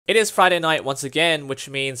It is Friday night once again, which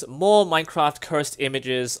means more Minecraft cursed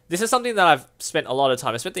images. This is something that I've spent a lot of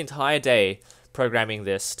time. I spent the entire day programming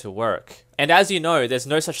this to work. And as you know, there's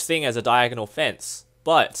no such thing as a diagonal fence,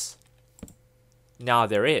 but now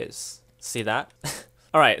there is. See that?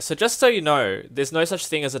 Alright, so just so you know, there's no such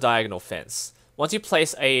thing as a diagonal fence. Once you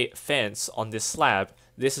place a fence on this slab,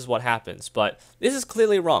 this is what happens, but this is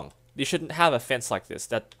clearly wrong. You shouldn't have a fence like this.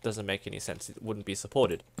 That doesn't make any sense. It wouldn't be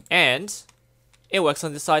supported. And it works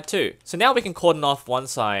on this side too. So now we can cordon off one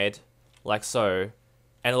side, like so,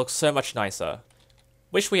 and it looks so much nicer.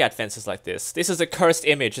 Wish we had fences like this. This is a cursed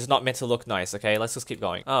image. It's not meant to look nice, okay? Let's just keep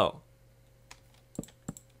going. Oh.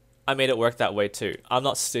 I made it work that way too. I'm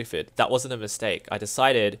not stupid. That wasn't a mistake. I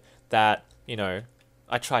decided that, you know,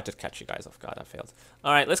 I tried to catch you guys off guard. I failed.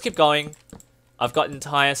 Alright, let's keep going. I've got an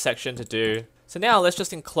entire section to do. So now let's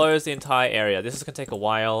just enclose the entire area. This is going to take a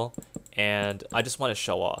while, and I just want to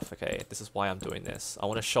show off, okay? This is why I'm doing this. I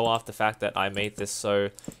want to show off the fact that I made this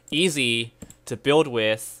so easy to build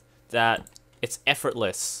with that it's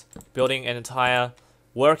effortless. Building an entire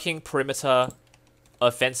working perimeter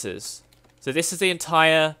of fences. So this is the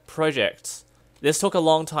entire project. This took a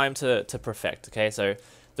long time to perfect, okay? So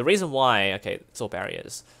the reason why, okay, it's all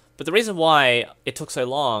barriers. But the reason why it took so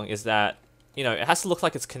long is that, you know, it has to look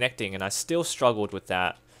like it's connecting, and I still struggled with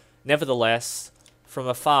that. Nevertheless, from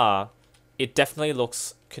afar, it definitely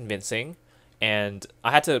looks convincing, and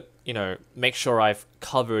I had to, you know, make sure I've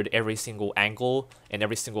covered every single angle and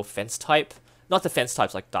every single fence type. Not the fence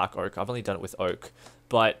types like dark oak, I've only done it with oak,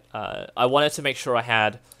 but I wanted to make sure I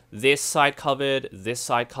had this side covered, this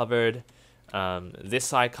side covered, this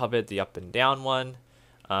side covered, the up and down one,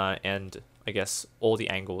 and I guess all the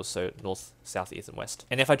angles, so north, south, east, and west.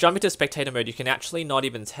 And if I jump into spectator mode, you can actually not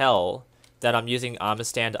even tell that I'm using armor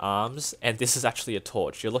stand arms, and this is actually a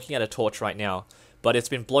torch. You're looking at a torch right now, but it's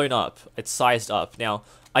been blown up. It's sized up. Now,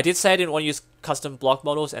 I did say I didn't want to use custom block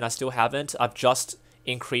models, and I still haven't. I've just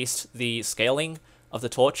increased the scaling of the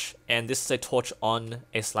torch, and this is a torch on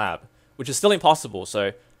a slab, which is still impossible,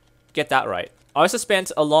 so get that right. I also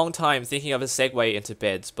spent a long time thinking of a segue into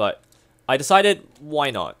beds, but I decided, why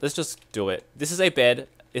not? Let's just do it. This is a bed.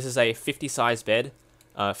 This is a 50 size bed.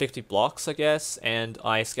 50 blocks, I guess, and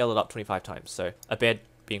I scaled it up 25 times. So a bed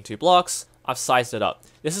being 2 blocks, I've sized it up.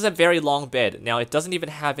 This is a very long bed. Now, it doesn't even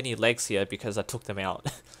have any legs here because I took them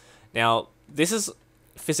out. Now, this is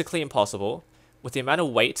physically impossible. With the amount of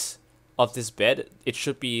weight of this bed, it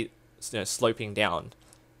should be, you know, sloping down.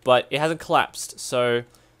 But it hasn't collapsed. So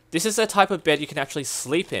this is a type of bed you can actually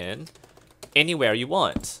sleep in anywhere you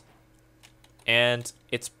want. And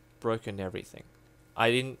it's broken everything.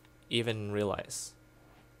 I didn't even realize.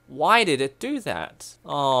 Why did it do that?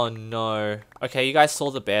 Oh no. Okay, you guys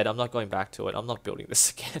saw the bed. I'm not going back to it. I'm not building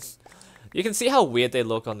this again. You can see how weird they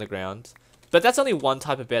look on the ground. But that's only one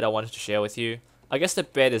type of bed I wanted to share with you. I guess the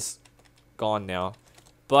bed is gone now.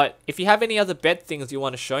 But if you have any other bed things you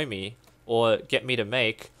want to show me or get me to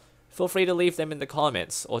make, feel free to leave them in the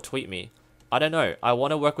comments or tweet me. I don't know. I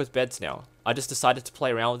want to work with beds now. I just decided to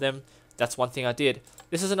play around with them. That's one thing I did.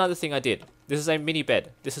 This is another thing I did. This is a mini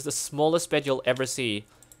bed. This is the smallest bed you'll ever see,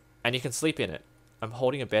 and you can sleep in it. I'm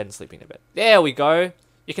holding a bed and sleeping in a bed. There we go.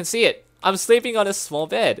 You can see it. I'm sleeping on a small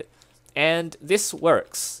bed. And this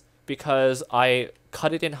works because I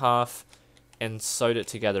cut it in half and sewed it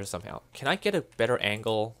together somehow. Can I get a better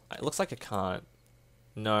angle? It looks like I can't.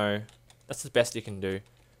 No. That's the best you can do.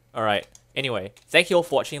 Alright. Anyway, thank you all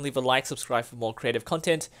for watching. Leave a like, subscribe for more creative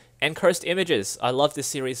content and cursed images. I love this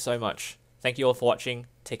series so much. Thank you all for watching.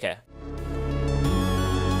 Take care.